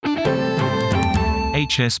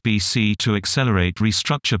HSBC to accelerate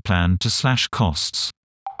restructure plan to slash costs.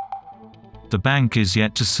 The bank is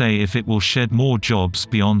yet to say if it will shed more jobs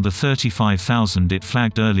beyond the 35,000 it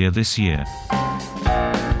flagged earlier this year.